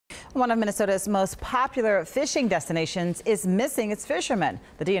One of Minnesota's most popular fishing destinations is missing its fishermen.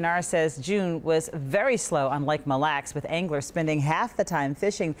 The DNR says June was very slow on Lake Mille Lacs, with anglers spending half the time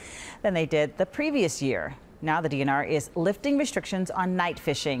fishing than they did the previous year. Now the DNR is lifting restrictions on night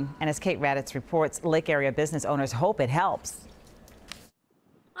fishing. And as Kate Raddatz reports, lake area business owners hope it helps.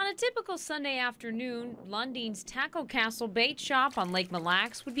 On a typical Sunday afternoon, Lundine's Tackle Castle bait shop on Lake Mille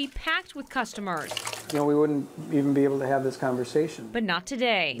Lacs would be packed with customers. You know, we wouldn't even be able to have this conversation. But not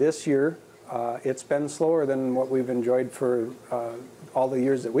today. This year, it's been slower than what we've enjoyed for all the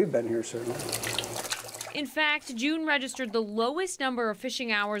years that we've been here, certainly. In fact, June registered the lowest number of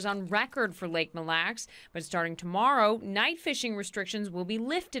fishing hours on record for Lake Mille Lacs. But starting tomorrow, night fishing restrictions will be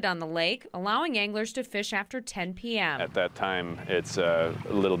lifted on the lake, allowing anglers to fish after 10 p.m. At that time, it's a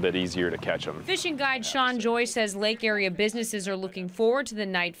little bit easier to catch them. Fishing guide Sean Joy says lake area businesses are looking forward to the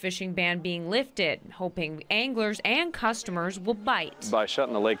night fishing ban being lifted, hoping anglers and customers will bite. By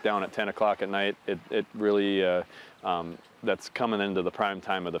shutting the lake down at 10 o'clock at night, it really that's coming into the prime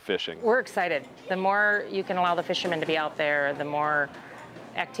time of the fishing. We're excited. The more you can allow the fishermen to be out there, the more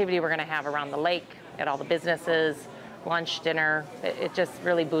activity we're going to have around the lake, at all the businesses, lunch, dinner. It just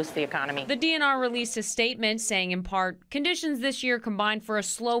really boosts the economy. The DNR released a statement saying, in part, conditions this year combined for a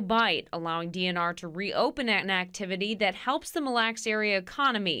slow bite, allowing DNR to reopen an activity that helps the Mille Lacs area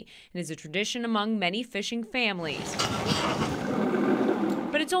economy and is a tradition among many fishing families.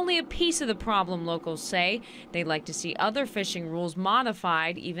 But it's only a piece of the problem, locals say. They'd like to see other fishing rules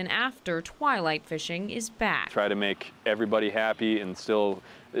modified even after twilight fishing is back. Try to make everybody happy and still,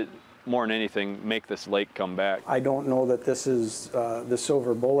 more than anything, make this lake come back. I don't know that this is the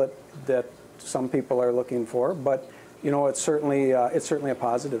silver bullet that some people are looking for, but you know, it's certainly a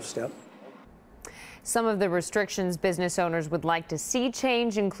positive step. Some of the restrictions business owners would like to see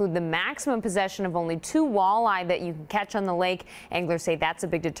change include the maximum possession of only 2 walleye that you can catch on the lake. Anglers say that's a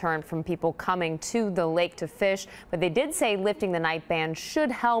big deterrent from people coming to the lake to fish. But they did say lifting the night ban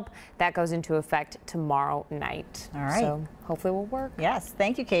should help. That goes into effect tomorrow night. All right. So hopefully it will work. Yes.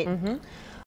 Thank you, Kate.